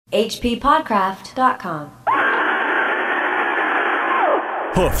hppodcraft.com.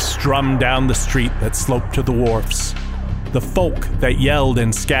 Hoofs drummed down the street that sloped to the wharfs. The folk that yelled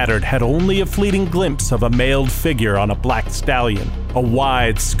and scattered had only a fleeting glimpse of a mailed figure on a black stallion, a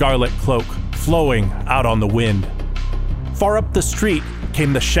wide scarlet cloak flowing out on the wind. Far up the street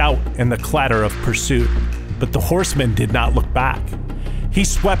came the shout and the clatter of pursuit, but the horseman did not look back. He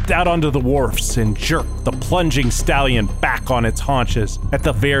swept out onto the wharfs and jerked the plunging stallion back on its haunches at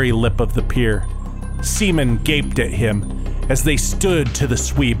the very lip of the pier. Seamen gaped at him as they stood to the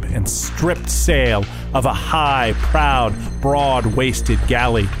sweep and stripped sail of a high, proud, broad-waisted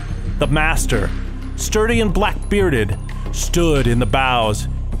galley. The master, sturdy and black-bearded, stood in the bows,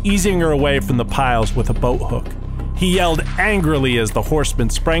 easing her away from the piles with a boat hook. He yelled angrily as the horseman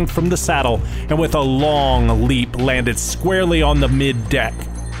sprang from the saddle and with a long leap landed squarely on the mid-deck.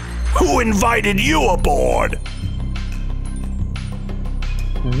 "Who invited you aboard?"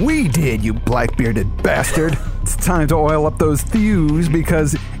 "We did, you black-bearded bastard." It's time to oil up those thews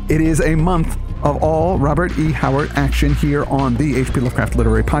because it is a month of all Robert E. Howard action here on the H.P. Lovecraft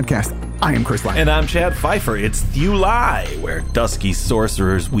Literary Podcast. I am Chris Lang. And I'm Chad Pfeiffer. It's Thulai, where dusky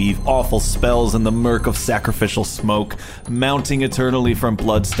sorcerers weave awful spells in the murk of sacrificial smoke, mounting eternally from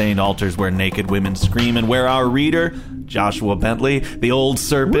blood-stained altars where naked women scream, and where our reader, Joshua Bentley, the old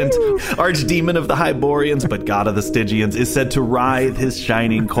serpent, archdemon of the Hyborians, but god of the Stygians, is said to writhe his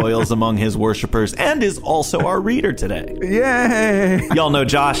shining coils among his worshippers, and is also our reader today. Yay! Y'all know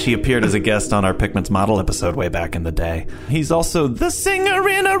Josh. He appeared as a guest on our Pickman's Model episode way back in the day. He's also the singer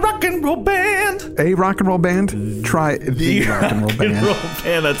in a rock and roll band. A rock and roll band? Try the rock and roll band. Roll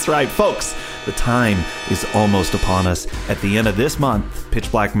band. That's right. Folks, the time is almost upon us. At the end of this month,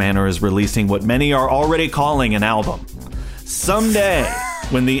 Pitch Black Manor is releasing what many are already calling an album. Someday,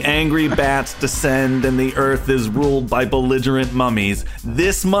 when the angry bats descend and the earth is ruled by belligerent mummies,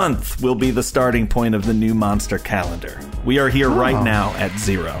 this month will be the starting point of the new monster calendar. We are here right now at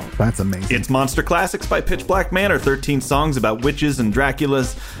 0. That's amazing. It's Monster Classics by Pitch Black Manor, 13 songs about witches and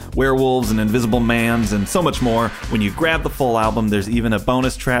Draculas, werewolves and invisible mans, and so much more. When you grab the full album, there's even a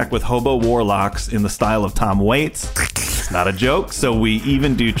bonus track with hobo warlocks in the style of Tom Waits. It's not a joke, so we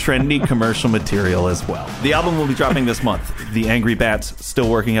even do trendy commercial material as well. The album will be dropping this month. The Angry Bats still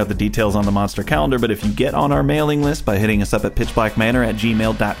working out the details on the monster calendar, but if you get on our mailing list by hitting us up at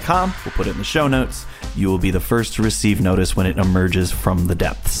pitchblackmanor@gmail.com, we'll put it in the show notes, you will be the first to receive notice when it emerges from the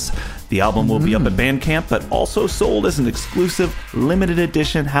depths. The album will be up at Bandcamp, but also sold as an exclusive limited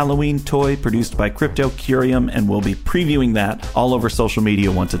edition Halloween toy produced by Crypto Curium, and we'll be previewing that all over social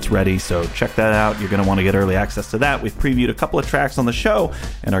media once it's ready, so check that out. You're going to want to get early access to that. We've previewed a couple of tracks on the show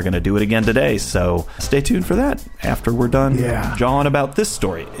and are going to do it again today, so stay tuned for that after we're done jawing about this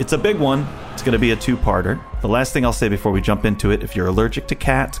story. It's a big one. It's going to be a two-parter. The last thing I'll say before we jump into it, if you're allergic to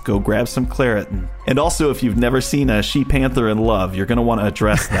cats, go grab some Claritin. And also, if you've never seen a she-panther in love, you're going to want to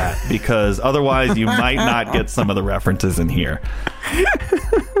address that, because otherwise you might not get some of the references in here.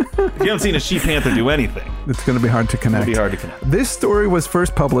 If you haven't seen a she-panther do anything, it's going to be hard to connect. It'll be hard to connect. This story was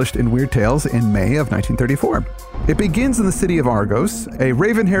first published in Weird Tales in May of 1934. It begins in the city of Argos. A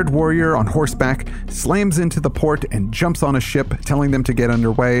raven-haired warrior on horseback slams into the port and jumps on a ship, telling them to get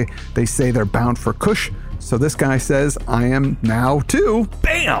underway. They say they're bound for Kush, so this guy says, I am now too.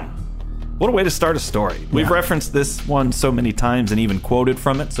 Bam! What a way to start a story. We've referenced this one so many times and even quoted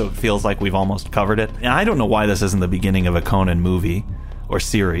from it, so it feels like we've almost covered it. And I don't know why this isn't the beginning of a Conan movie or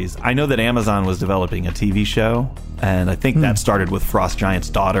series. I know that Amazon was developing a TV show, and I think that started with Frost Giant's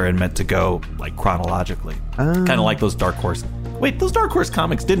daughter and meant to go like chronologically. Kind of like those Dark Horse. Wait, those Dark Horse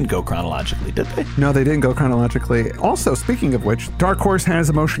comics didn't go chronologically, did they? No, they didn't go chronologically. Also, speaking of which, Dark Horse has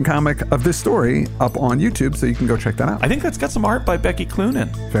a motion comic of this story up on YouTube, so you can go check that out. I think that's got some art by Becky Cloonan.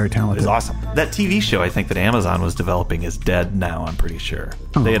 Very talented. It's awesome. That TV show I think that Amazon was developing is dead now, I'm pretty sure.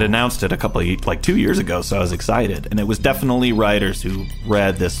 They had announced it 2 years ago, so I was excited. And it was definitely writers who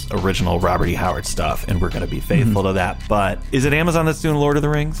read this original Robert E. Howard stuff and were going to be faithful to that. But is it Amazon that's doing Lord of the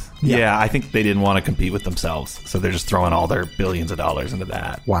Rings? Yeah, I think they didn't want to compete with themselves, so they're just throwing all their billions of dollars into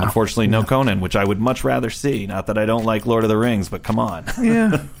that. Wow. Unfortunately, no Conan, which I would much rather see. Not that I don't like Lord of the Rings, but come on.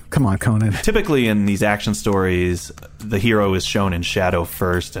 Yeah, come on, Conan. Typically in these action stories, the hero is shown in shadow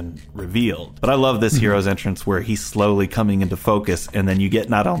first and revealed. But I love this hero's entrance where he's slowly coming into focus, and then you get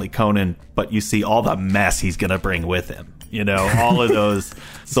not only Conan, but you see all the mess he's going to bring with him. You know, all of those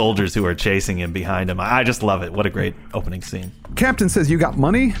soldiers who are chasing him behind him. I just love it. What a great opening scene. Captain says, you got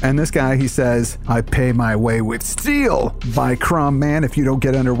money? And this guy, he says, I pay my way with steel. By Crom Man, if you don't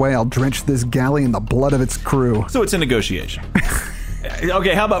get underway, I'll drench this galley in the blood of its crew. So it's a negotiation.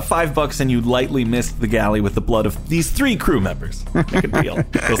 Okay, how about $5 and you lightly missed the galley with the blood of these 3 crew members? Make a deal.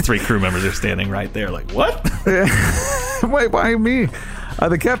 Those 3 crew members are standing right there like, what? Wait, why me?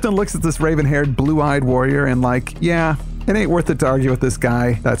 The captain looks at this raven-haired, blue-eyed warrior and like, yeah, it ain't worth it to argue with this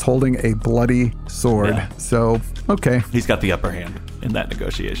guy that's holding a bloody sword. Yeah. So, okay. He's got the upper hand in that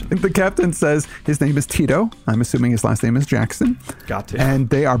negotiation. The captain says his name is Tito. I'm assuming his last name is Jackson. Got to. And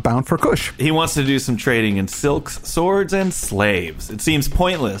they are bound for Kush. He wants to do some trading in silks, swords, and slaves. It seems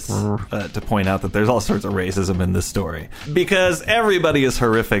pointless to point out that there's all sorts of racism in this story. Because everybody is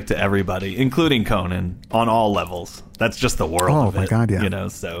horrific to everybody, including Conan, on all levels. That's just the world of it. Oh, my God, yeah. You know,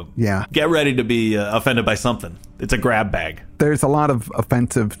 so yeah. Get ready to be offended by something. It's a grab bag. There's a lot of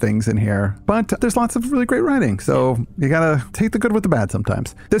offensive things in here, but there's lots of really great writing. So you gotta take the good with the bad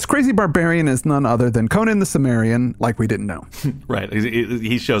sometimes. This crazy barbarian is none other than Conan the Cimmerian, like we didn't know. Right.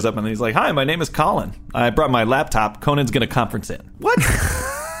 He shows up and he's like, hi, my name is Colin. I brought my laptop. Conan's gonna conference in. What?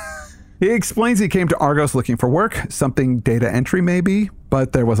 He explains he came to Argos looking for work, something data entry maybe,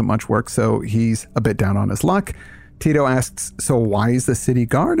 but there wasn't much work, so he's a bit down on his luck. Tito asks, so why is the city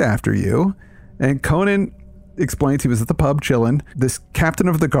guard after you? And Conan explains he was at the pub chilling. This captain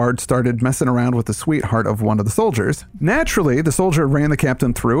of the guard started messing around with the sweetheart of one of the soldiers. Naturally, the soldier ran the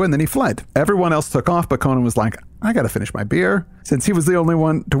captain through and then he fled. Everyone else took off, but Conan was like, I gotta finish my beer. Since he was the only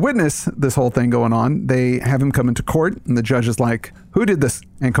one to witness this whole thing going on, they have him come into court and the judge is like, who did this?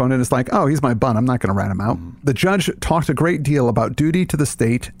 And Conan is like, oh, he's my bun. I'm not gonna rat him out. The judge talked a great deal about duty to the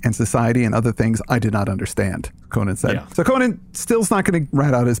state and society and other things I did not understand, Conan said. Yeah. So Conan still's not gonna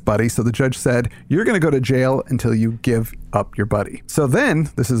rat out his buddy. So the judge said, you're gonna go to jail until you give up your buddy. So then,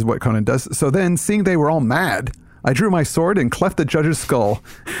 this is what Conan does. So then, seeing they were all mad, I drew my sword and cleft the judge's skull.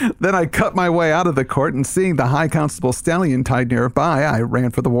 Then I cut my way out of the court, and seeing the high constable's stallion tied nearby, I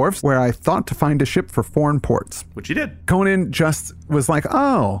ran for the wharfs, where I thought to find a ship for foreign ports. Which you did. Conan just was like,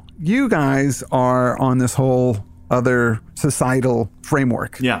 oh, you guys are on this whole other societal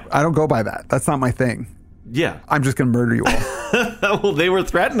framework. Yeah. I don't go by that. That's not my thing. Yeah. I'm just going to murder you all. Well, they were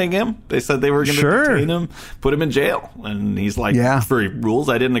threatening him. They said they were going to detain him, put him in jail. And he's like, for rules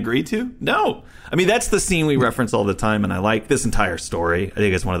I didn't agree to? No. I mean, that's the scene we reference all the time, and I like this entire story. I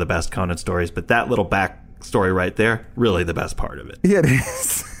think it's one of the best Conan stories, but that little backstory right there, really the best part of it. Yeah, it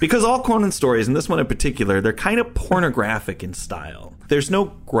is. Because all Conan stories, and this one in particular, they're kind of pornographic in style. There's no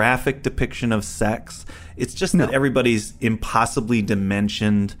graphic depiction of sex. It's just that everybody's impossibly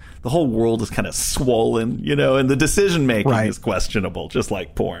dimensioned. The whole world is kind of swollen, you know, and the decision-making is questionable, just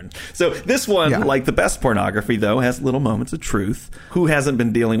like porn. So this one, like the best pornography, though, has little moments of truth. Who hasn't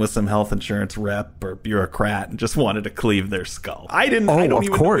been dealing with some health insurance rep or bureaucrat and just wanted to cleave their skull? I don't even know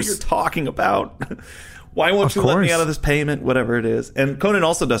what you're talking about. Why won't you let me out of this payment? Whatever it is. And Conan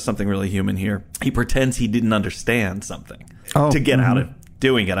also does something really human here. He pretends he didn't understand something to get out of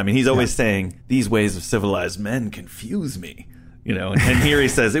doing it. I mean, he's always saying, these ways of civilized men confuse me. You know, and here he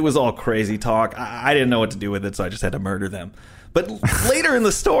says, it was all crazy talk. I didn't know what to do with it, so I just had to murder them. But later in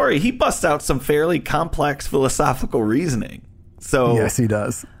the story, he busts out some fairly complex philosophical reasoning. So yes, he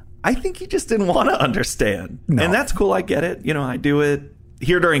does. I think he just didn't want to understand. No. And that's cool. I get it. You know, I do it.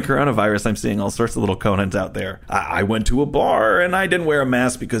 Here during coronavirus, I'm seeing all sorts of little Conans out there. I went to a bar and I didn't wear a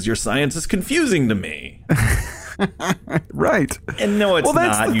mask because your science is confusing to me. Right. And no, it's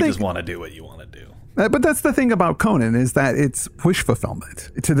not. You just want to do what you want to do. But that's the thing about Conan is that it's wish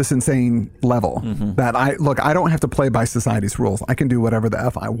fulfillment to this insane level that I don't have to play by society's rules. I can do whatever the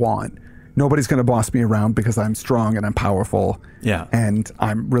F I want. Nobody's going to boss me around because I'm strong and I'm powerful. Yeah. And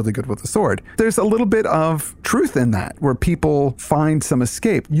I'm really good with the sword. There's a little bit of truth in that where people find some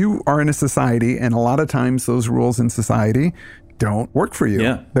escape. You are in a society, and a lot of times those rules in society don't work for you.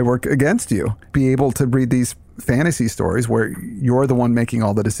 Yeah. They work against you. Be able to read these fantasy stories where you're the one making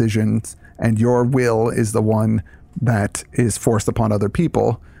all the decisions and your will is the one that is forced upon other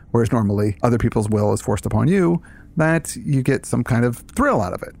people, whereas normally other people's will is forced upon you, that you get some kind of thrill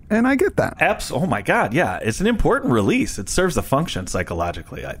out of it. And I get that. Oh my God, yeah. It's an important release. It serves a function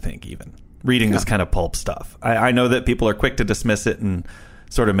psychologically, I think, even. Reading this kind of pulp stuff. I know that people are quick to dismiss it and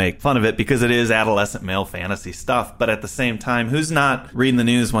sort of make fun of it because it is adolescent male fantasy stuff. But at the same time, who's not reading the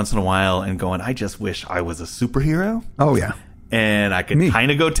news once in a while and going, I just wish I was a superhero? Oh, yeah. And I could kind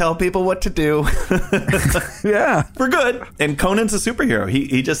of go tell people what to do. Yeah. For good. And Conan's a superhero.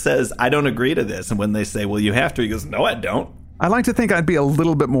 He just says, I don't agree to this. And when they say, well, you have to, he goes, no, I don't. I like to think I'd be a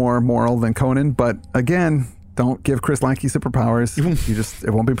little bit more moral than Conan. But again, don't give Chris Lackey superpowers.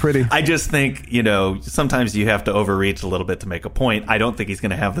 It won't be pretty. I just think, sometimes you have to overreach a little bit to make a point. I don't think he's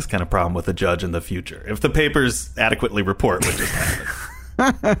going to have this kind of problem with a judge in the future. If the papers adequately report what just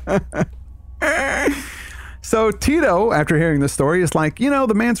happened. So Tito, after hearing the story, is like,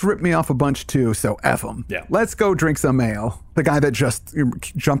 the man's ripped me off a bunch too, so F him. Yeah. Let's go drink some ale. The guy that just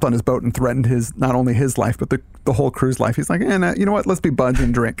jumped on his boat and threatened not only his life, but the whole crew's life. He's like, you know what? Let's be buds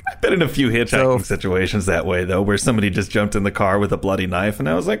and drink. I've been in a few hitchhiking situations that way, though, where somebody just jumped in the car with a bloody knife, and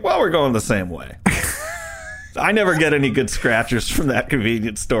I was like, well, we're going the same way. I never get any good scratchers from that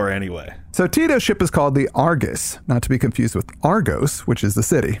convenience store anyway. So Tito's ship is called the Argus, not to be confused with Argos, which is the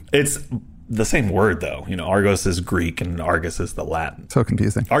city. It's the same word, though. Argos is Greek and Argus is the Latin. So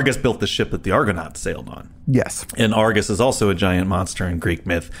confusing. Argus built the ship that the Argonauts sailed on. Yes. And Argus is also a giant monster in Greek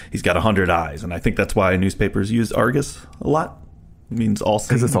myth. He's got 100 eyes, and I think that's why newspapers use Argus a lot. It means all seeing.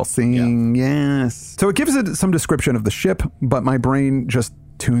 Because it's all seeing, yes. So it gives it some description of the ship, but my brain just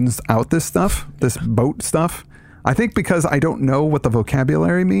tunes out this stuff, this boat stuff. I think because I don't know what the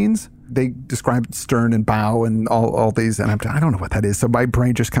vocabulary means. They describe stern and bow and all these, and I don't know what that is. So my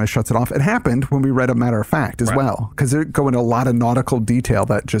brain just kind of shuts it off. It happened when we read A Matter of Fact as well, because they go into a lot of nautical detail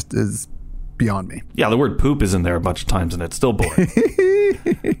that just is beyond me. Yeah, the word poop is in there a bunch of times, and it's still boring.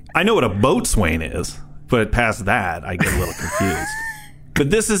 I know what a boatswain is, but past that, I get a little confused. But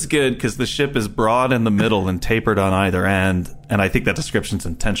this is good because the ship is broad in the middle and tapered on either end. And I think that description's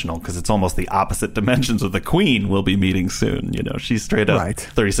intentional because it's almost the opposite dimensions of the Queen we'll be meeting soon. She's straight up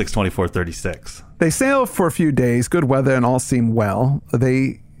 36, 24, 36. They sail for a few days, good weather, and all seem well.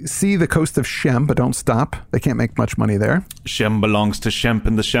 They see the coast of Shem, but don't stop. They can't make much money there. Shem belongs to Shemp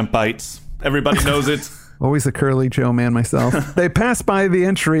and the Shempites. Everybody knows it. Always a curly Joe man myself. They pass by the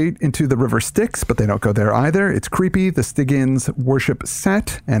entry into the river Styx, but they don't go there either. It's creepy. The Stygians worship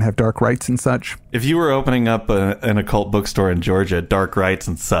Set and have dark rites and such. If you were opening up an occult bookstore in Georgia, Dark Rites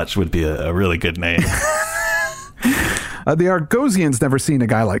and Such would be a really good name. The Argosians never seen a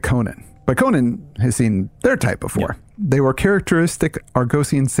guy like Conan, but Conan has seen their type before. Yeah. They were characteristic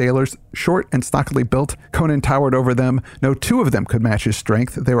Argosian sailors, short and stockily built. Conan towered over them. No two of them could match his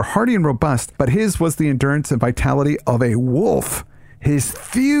strength. They were hardy and robust, but his was the endurance and vitality of a wolf. His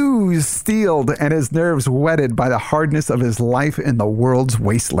thews steeled and his nerves whetted by the hardness of his life in the world's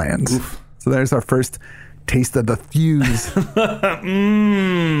wastelands. Oof. So there's our first taste of the thews.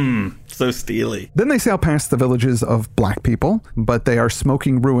 So steely. Then they sail past the villages of black people, but they are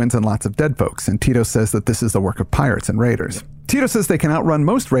smoking ruins and lots of dead folks. And Tito says that this is the work of pirates and raiders. Tito says they can outrun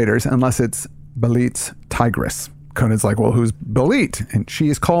most raiders unless it's Belit's tigress. Conan's like, well, who's Belit? And she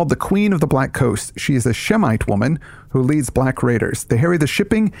is called the Queen of the Black Coast. She is a Shemite woman who leads black raiders. They harry the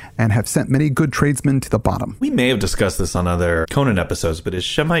shipping and have sent many good tradesmen to the bottom. We may have discussed this on other Conan episodes, but is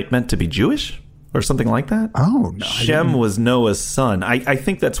Shemite meant to be Jewish? Or something like that? Oh, no. Shem was Noah's son. I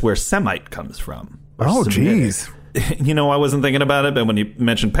think that's where Semite comes from. Oh, geez. I wasn't thinking about it, but when you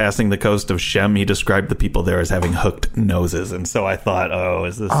mentioned passing the coast of Shem, he described the people there as having hooked noses. And so I thought,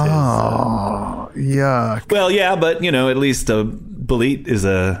 is this yuck. Well, yeah, but, at least Belit is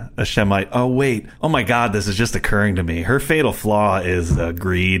a Shemite. Oh, wait. Oh, my God, this is just occurring to me. Her fatal flaw is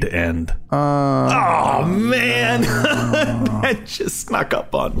greed and... oh, man. That just snuck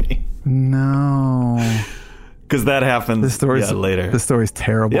up on me. No. Because that happens later. The story's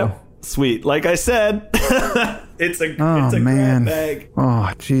terrible. Yep. Sweet. Like I said, it's a grab bag.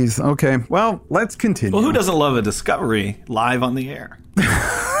 Oh, geez. Okay. Well, let's continue. Well, who doesn't love a discovery live on the air?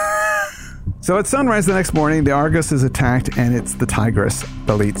 So at sunrise the next morning, the Argus is attacked, and it's the Tigris,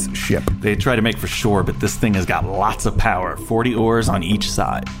 Belit's ship. They try to make for shore, but this thing has got lots of power. 40 oars on each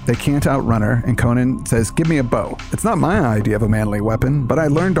side. They can't outrun her, and Conan says, give me a bow. It's not my idea of a manly weapon, but I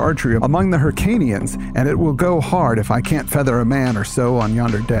learned archery among the Hyrcanians, and it will go hard if I can't feather a man or so on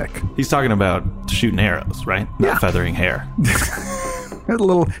yonder deck. He's talking about shooting arrows, right? Not feathering hair. A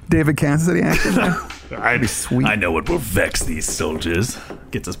little David Cassidy action there. I know what will vex these soldiers.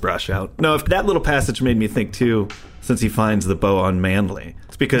 Gets his brush out. No, if that little passage made me think too, since he finds the bow unmanly.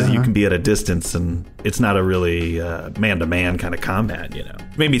 It's because you can be at a distance and it's not a really man-to-man kind of combat,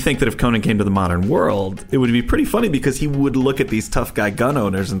 It made me think that if Conan came to the modern world, it would be pretty funny because he would look at these tough guy gun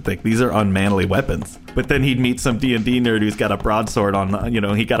owners and think, these are unmanly weapons. But then he'd meet some D&D nerd who's got a broadsword on,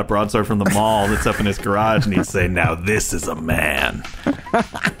 he got a broadsword from the mall that's up in his garage, and he'd say, now this is a man.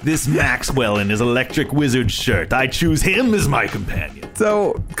 This Maxwell in his electric wizard shirt. I choose him as my companion.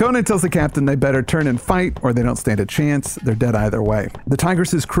 So Conan tells the captain they better turn and fight or they don't stand a chance. They're dead either way. The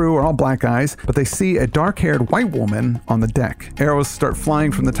Tigris' crew are all black guys, but they see a dark-haired white woman on the deck. Arrows start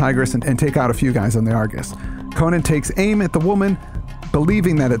flying from the Tigris and take out a few guys on the Argus. Conan takes aim at the woman,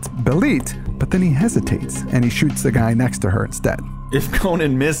 believing that it's Belit, but then he hesitates and he shoots the guy next to her instead. If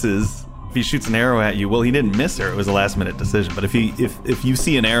Conan misses, If he shoots an arrow at you, well, he didn't miss her. It was a last-minute decision. But if you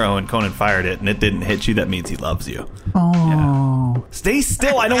see an arrow and Conan fired it and it didn't hit you, that means he loves you. Oh. Yeah. Stay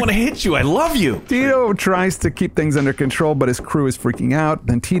still. I don't want to hit you. I love you. Tito tries to keep things under control, but his crew is freaking out.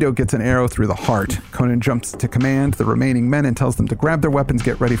 Then Tito gets an arrow through the heart. Conan jumps to command the remaining men and tells them to grab their weapons,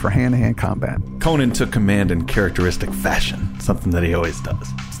 get ready for hand-to-hand combat. Conan took command in characteristic fashion, something that he always does.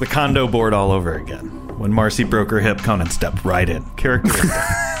 It's the Kondo board all over again. When Marcy broke her hip, Conan stepped right in. Characteristic.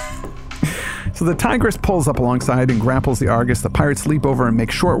 So the Tigress pulls up alongside and grapples the Argus. The pirates leap over and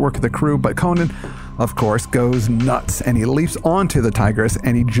make short work of the crew, but Conan, of course, goes nuts, and he leaps onto the Tigress,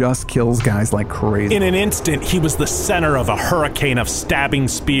 and he just kills guys like crazy. In an instant, he was the center of a hurricane of stabbing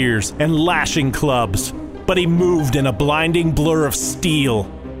spears and lashing clubs, but he moved in a blinding blur of steel.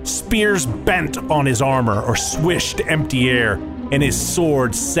 Spears bent on his armor or swished empty air, and his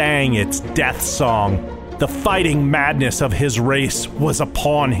sword sang its death song. The fighting madness of his race was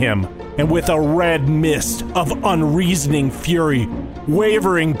upon him, and with a red mist of unreasoning fury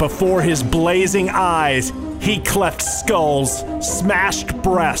wavering before his blazing eyes, he cleft skulls, smashed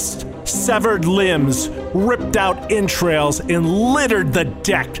breasts, severed limbs, ripped out entrails, and littered the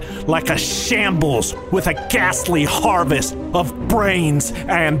deck like a shambles with a ghastly harvest of brains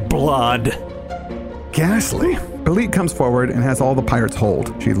and blood. Ghastly. Belit comes forward and has all the pirates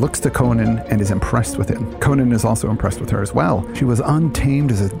hold. She looks to Conan and is impressed with him. Conan is also impressed with her as well. She was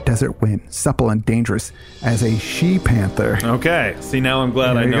untamed as a desert wind, supple and dangerous as a she-panther. Okay, see, now I'm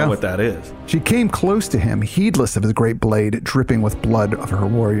glad I know what that is. She came close to him, heedless of his great blade dripping with blood of her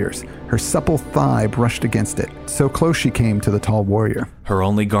warriors. Her supple thigh brushed against it. So close she came to the tall warrior. Her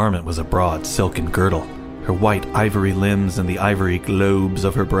only garment was a broad silken girdle. Her white ivory limbs and the ivory globes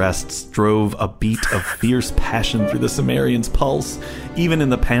of her breasts drove a beat of fierce passion through the Cimmerian's pulse, even in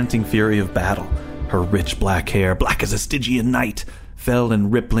the panting fury of battle. Her rich black hair, black as a Stygian night, fell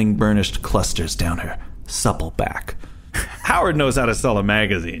in rippling burnished clusters down her supple back. Howard knows how to sell a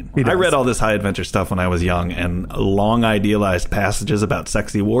magazine. I read all this high adventure stuff when I was young, and long idealized passages about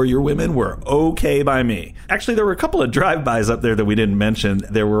sexy warrior women were okay by me. Actually, there were a couple of drive-bys up there that we didn't mention.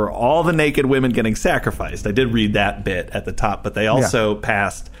 There were all the naked women getting sacrificed. I did read that bit at the top, but they also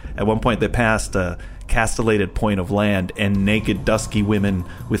passed, at one point they passed a castellated point of land, and naked dusky women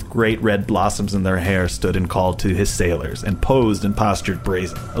with great red blossoms in their hair stood and called to his sailors and posed and postured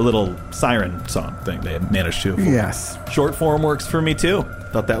brazen. A little siren song thing they managed to afford. Yes. Short form works for me too.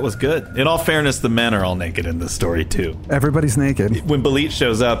 Thought that was good. In all fairness, the men are all naked in this story too. Everybody's naked. When Belit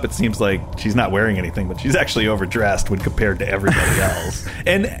shows up, it seems like she's not wearing anything, but she's actually overdressed when compared to everybody else.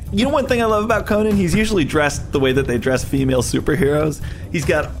 And you know one thing I love about Conan? He's usually dressed the way that they dress female superheroes. He's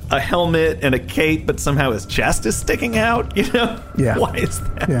got a helmet and a cape, but somehow his chest is sticking out, you know? Yeah. Why is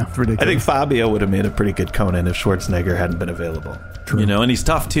that? Yeah, it's ridiculous. I think Fabio would have made a pretty good Conan if Schwarzenegger hadn't been available. True. You know, and he's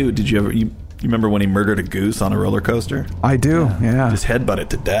tough too. Did you ever... You remember when he murdered a goose on a roller coaster? I do, yeah. Just headbutted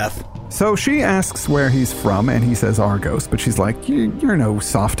to death. So she asks where he's from, and he says Argos, but she's like, you're no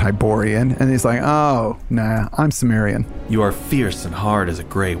soft Hyborian. And he's like, oh, nah, I'm Cimmerian. You are fierce and hard as a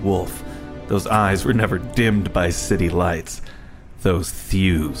gray wolf. Those eyes were never dimmed by city lights. Those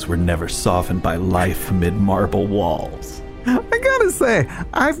thews were never softened by life amid marble walls. I gotta say,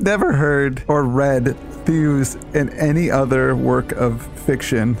 I've never heard or read thews in any other work of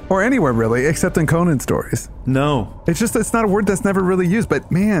fiction, or anywhere really, except in Conan stories. No. It's not a word that's never really used,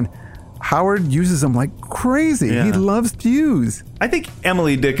 but man, Howard uses them like crazy. Yeah. He loves thews. I think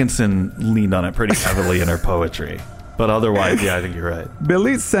Emily Dickinson leaned on it pretty heavily in her poetry. But otherwise, yeah, I think you're right.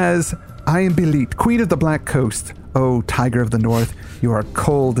 Belit says, I am Belit, queen of the Black Coast. O tiger of the north, you are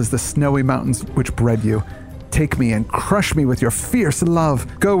cold as the snowy mountains which bred you. Take me and crush me with your fierce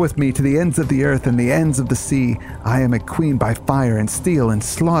love. Go with me to the ends of the earth and the ends of the sea. I am a queen by fire and steel and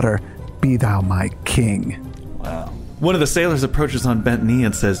slaughter. Be thou my king. Wow. One of the sailors approaches on bent knee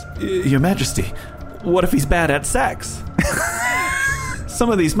and says, Your Majesty, what if he's bad at sex? Some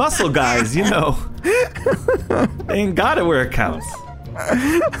of these muscle guys, you know, they ain't got it where it counts.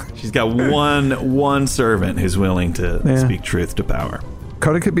 She's got one servant who's willing to speak truth to power.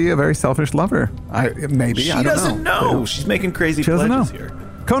 Coda could be a very selfish lover. Maybe. She I don't doesn't know. She's making crazy She doesn't pledges know. here.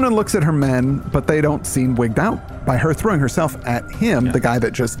 Conan looks at her men, but they don't seem wigged out by her throwing herself at him, the guy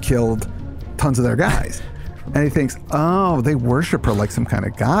that just killed tons of their guys. And he thinks, oh, they worship her like some kind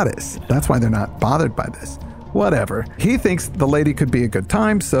of goddess. That's why they're not bothered by this. Whatever. He thinks the lady could be a good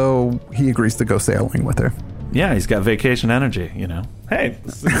time, so he agrees to go sailing with her. Yeah, he's got vacation energy, you know. Hey,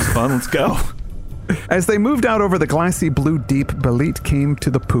 this is fun. Let's go. As they moved out over the glassy blue deep, Belit came to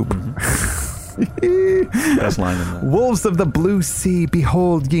the poop. Best line in that. Wolves of the blue sea,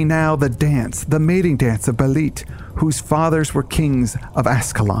 behold ye now the dance, the mating dance of Belit, whose fathers were kings of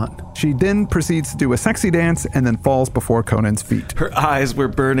Ascalon. She then proceeds to do a sexy dance and then falls before Conan's feet. Her eyes were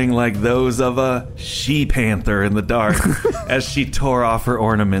burning like those of a she-panther in the dark as she tore off her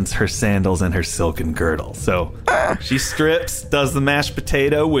ornaments, her sandals, and her silken girdle. So she strips, does the mashed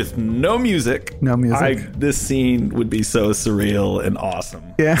potato with no music. No music. This scene would be so surreal and awesome.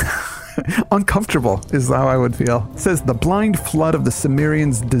 Yeah. Uncomfortable is how I would feel. It says the blind flood of the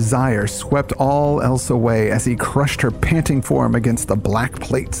Cimmerian's desire swept all else away as he crushed her panting form against the black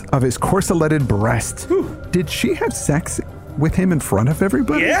plates of his corseletted breast. Did she have sex with him in front of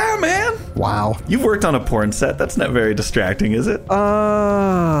everybody? Yeah, man. Wow. You've worked on a porn set. That's not very distracting, is it?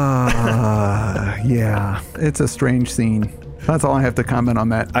 Yeah. It's a strange scene. That's all I have to comment on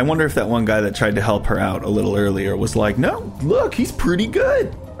that. I wonder if that one guy that tried to help her out a little earlier was like, no, look, he's pretty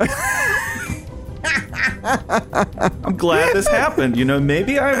good. I'm glad this happened. You know,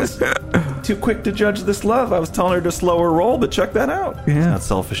 maybe I was too quick to judge this love. I was telling her to slow her roll, but check that out. Yeah. It's not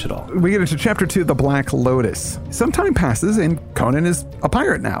selfish at all. We get into chapter 2, The Black Lotus. Some time passes and Conan is a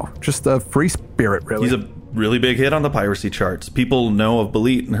pirate now. Just a free spirit, really. He's a really big hit on the piracy charts. People know of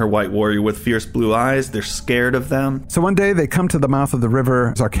Belit and her white warrior with fierce blue eyes. They're scared of them. So one day they come to the mouth of the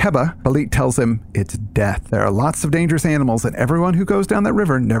river Zarkeba. Belit tells him it's death. There are lots of dangerous animals and everyone who goes down that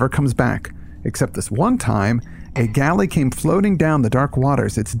river never comes back. Except this one time, a galley came floating down the dark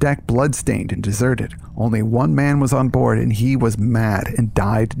waters, its deck bloodstained and deserted. Only one man was on board and he was mad and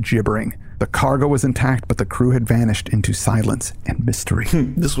died gibbering. The cargo was intact, but the crew had vanished into silence and mystery.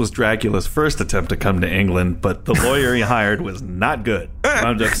 This was Dracula's first attempt to come to England, but the lawyer he hired was not good.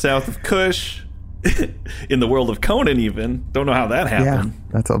 Wound up south of Kush, in the world of Conan even. Don't know how that happened. Yeah,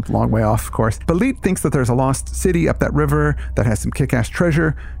 that's a long way off, of course. Belit thinks that there's a lost city up that river that has some kick-ass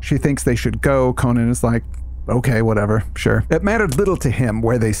treasure. She thinks they should go. Conan is like, okay, whatever, sure. It mattered little to him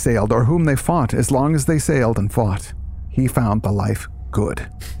where they sailed or whom they fought, as long as they sailed and fought. He found the life good.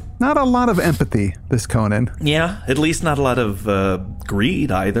 Not a lot of empathy, this Conan. Yeah, at least not a lot of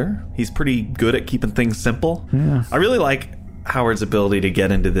greed either. He's pretty good at keeping things simple. Yeah. I really like Howard's ability to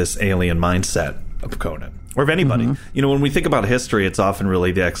get into this alien mindset of Conan, or of anybody. Mm-hmm. You know, when we think about history, it's often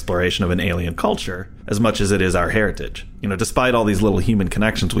really the exploration of an alien culture as much as it is our heritage. You know, despite all these little human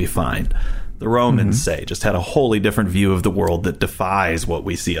connections we find, the Romans, say, just had a wholly different view of the world that defies what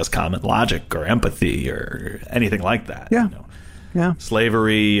we see as common logic or empathy or anything like that. Yeah. You know? Yeah.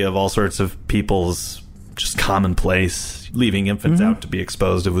 Slavery of all sorts of people's just commonplace, leaving infants out to be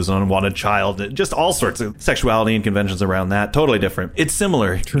exposed if it was an unwanted child, just all sorts of sexuality and conventions around that. Totally different. It's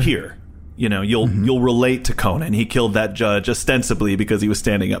similar here. You know, you'll relate to Conan. He killed that judge ostensibly because he was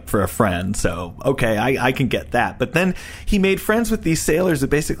standing up for a friend. So, okay, I can get that. But then he made friends with these sailors that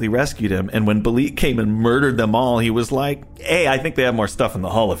basically rescued him. And when Belit came and murdered them all, he was like, hey, I think they have more stuff in the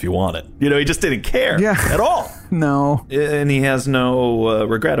hull if you want it. You know, he just didn't care at all. No. And he has no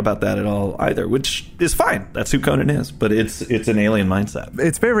regret about that at all either, which is fine. That's who Conan is. But it's an alien mindset.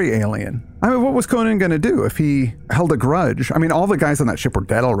 It's very alien. I mean, what was Conan going to do if he held a grudge? I mean, all the guys on that ship were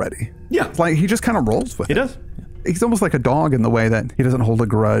dead already. Yeah. It's like he just kind of rolls with it. He does. He's almost like a dog in the way that he doesn't hold a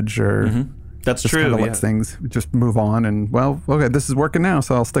grudge or That's just true. kind of lets things just move on and, well, okay, this is working now,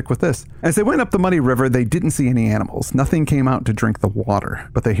 so I'll stick with this. As they went up the muddy river, they didn't see any animals. Nothing came out to drink the water,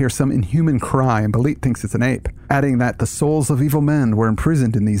 but they hear some inhuman cry, and Belit thinks it's an ape, adding that the souls of evil men were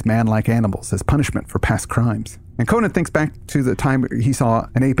imprisoned in these man-like animals as punishment for past crimes. And Conan thinks back to the time he saw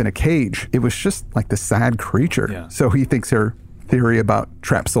an ape in a cage. It was just like this sad creature. Yeah. So he thinks her theory about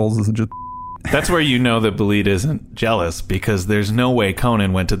trapped souls is just... That's where you know that Belit isn't jealous, because there's no way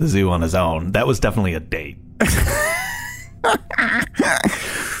Conan went to the zoo on his own. That was definitely a date.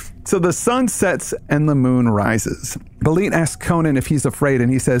 So the sun sets and the moon rises. Belit asks Conan if he's afraid,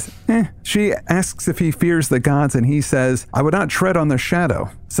 and he says, She asks if he fears the gods, and he says, I would not tread on their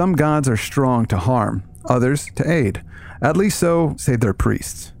shadow. Some gods are strong to harm, others to aid. At least so say their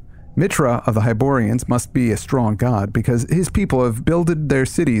priests. Mitra of the Hyborians must be a strong god because his people have builded their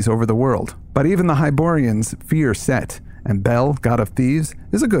cities over the world. But even the Hyborians fear Set, and Bel, god of thieves,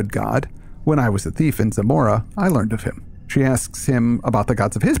 is a good god. When I was a thief in Zamora, I learned of him. She asks him about the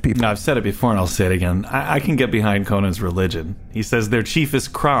gods of his people. Now, I've said it before and I'll say it again. I can get behind Conan's religion. He says their chief is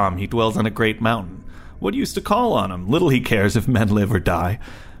Crom. He dwells on a great mountain. What used to call on him? Little he cares if men live or die.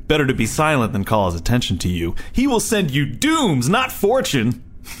 Better to be silent than call his attention to you. He will send you dooms, not fortune.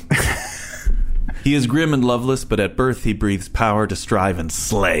 He is grim and loveless, but at birth he breathes power to strive and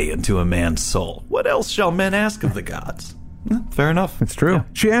slay into a man's soul. What else shall men ask of the gods? Fair enough. It's true. Yeah.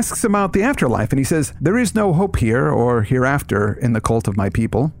 She asks him about the afterlife, and he says, "There is no hope here or hereafter in the cult of my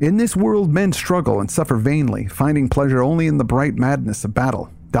people. In this world, men struggle and suffer vainly, finding pleasure only in the bright madness of battle.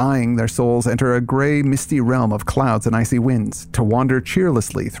 Dying, their souls enter a gray, misty realm of clouds and icy winds to wander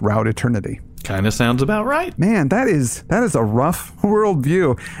cheerlessly throughout eternity." Kind of sounds about right. Man, that is a rough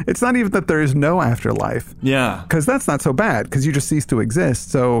worldview. It's not even that there is no afterlife. Yeah. Because that's not so bad, because you just cease to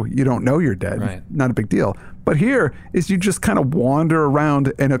exist, so you don't know you're dead. Right. Not a big deal. But here is you just kind of wander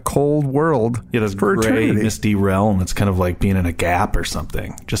around in a cold world This for gray, eternity. misty realm. It's kind of like being in a gap or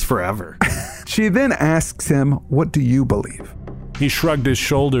something, just forever. She then asks him, "What do you believe?" He shrugged his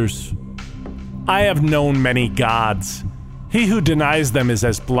shoulders. "I have known many gods. He who denies them is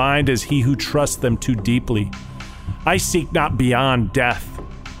as blind as he who trusts them too deeply. I seek not beyond death.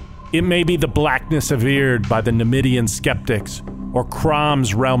 It may be the blackness averred by the Numidian skeptics, or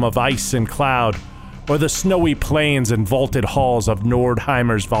Cram's realm of ice and cloud, or the snowy plains and vaulted halls of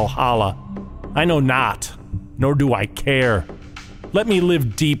Nordheimer's Valhalla. I know not, nor do I care. Let me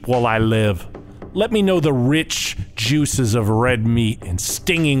live deep while I live. Let me know the rich juices of red meat and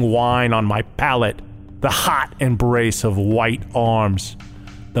stinging wine on my palate, the hot embrace of white arms,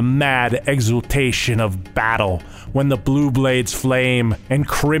 the mad exultation of battle when the blue blades flame and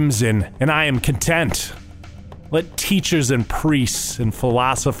crimson, and I am content. Let teachers and priests and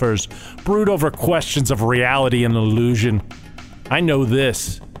philosophers brood over questions of reality and illusion. I know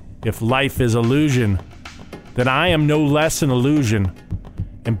this: if life is illusion, then I am no less an illusion,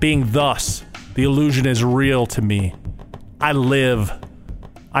 and being thus, the illusion is real to me. I live.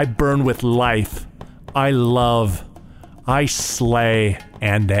 I burn with life. I love. I slay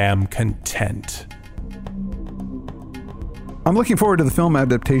and am content. I'm looking forward to the film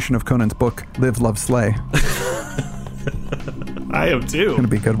adaptation of Conan's book, Live, Love, Slay. I am too. Gonna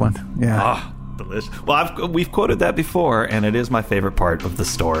be a good one. Yeah. Ah, delicious. Well, we've quoted that before, and it is my favorite part of the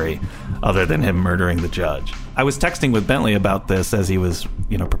story, other than him murdering the judge. I was texting with Bentley about this as he was,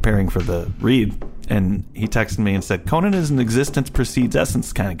 preparing for the read, and he texted me and said, "Conan is an existence precedes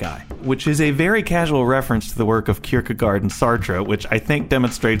essence kind of guy," which is a very casual reference to the work of Kierkegaard and Sartre, which I think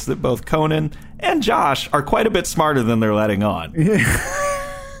demonstrates that both Conan and Josh are quite a bit smarter than they're letting on. Yeah.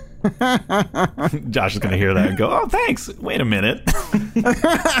 Josh is going to hear that and go, "Oh, thanks. Wait a minute."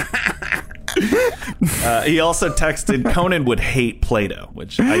 He also texted, "Conan would hate Plato,"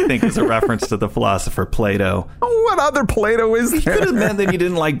 which I think is a reference to the philosopher Plato. What other Plato is there? Could have meant that he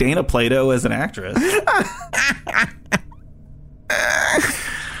didn't like Dana Plato as an actress.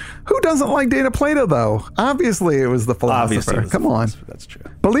 Who doesn't like Dana Plato, though? Obviously, it was the philosopher. Obviously, it was Come the on. philosopher. That's true.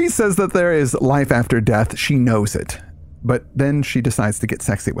 Belize says that there is life after death. She knows it. But then she decides to get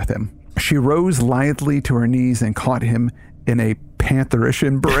sexy with him. She rose lithely to her knees and caught him in a pantherish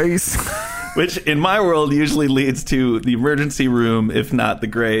embrace. Which, in my world, usually leads to the emergency room, if not the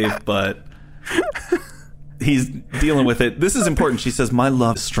grave, but he's dealing with it. This is important. She says, "My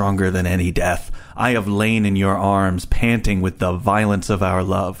love is stronger than any death. I have lain in your arms, panting with the violence of our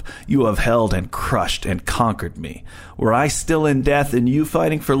love. You have held and crushed and conquered me. Were I still in death and you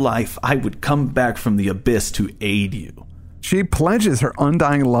fighting for life, I would come back from the abyss to aid you." She pledges her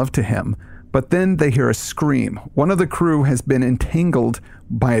undying love to him, but then they hear a scream. One of the crew has been entangled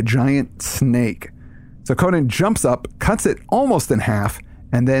by a giant snake. So Conan jumps up, cuts it almost in half,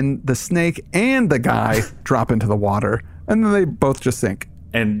 and then the snake and the guy drop into the water, and then they both just sink.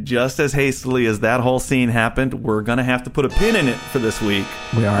 And just as hastily as that whole scene happened, we're going to have to put a pin in it for this week.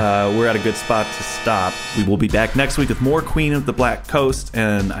 We are. We're at a good spot to stop. We will be back next week with more Queen of the Black Coast,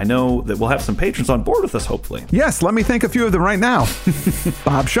 and I know that we'll have some patrons on board with us, hopefully. Yes, let me thank a few of them right now.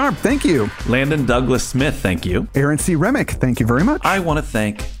 Bob Sharp, thank you. Landon Douglas Smith, thank you. Aaron C. Remick, thank you very much. I want to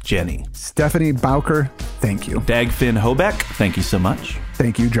thank Jenny. Stephanie Bowker, thank you. Dagfinn Hobeck, thank you so much.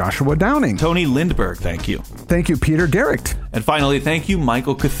 Thank you, Joshua Downing. Tony Lindberg, thank you. Thank you, Peter Garrick. And finally, thank you,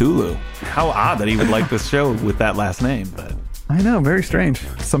 Michael Cthulhu. How odd that he would like this show with that last name, but... I know, very strange.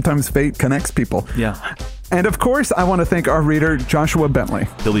 Sometimes fate connects people. Yeah. And of course, I want to thank our reader, Joshua Bentley.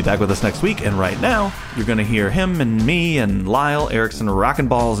 He'll be back with us next week, and right now, you're going to hear him and me and Lyle Erickson rocking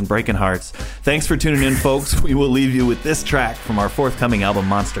balls and breaking hearts. Thanks for tuning in, folks. We will leave you with this track from our forthcoming album,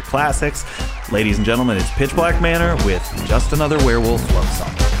 Monster Classics. Ladies and gentlemen, it's Pitch Black Manor with Just Another Werewolf Love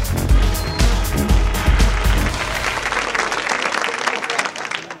Song.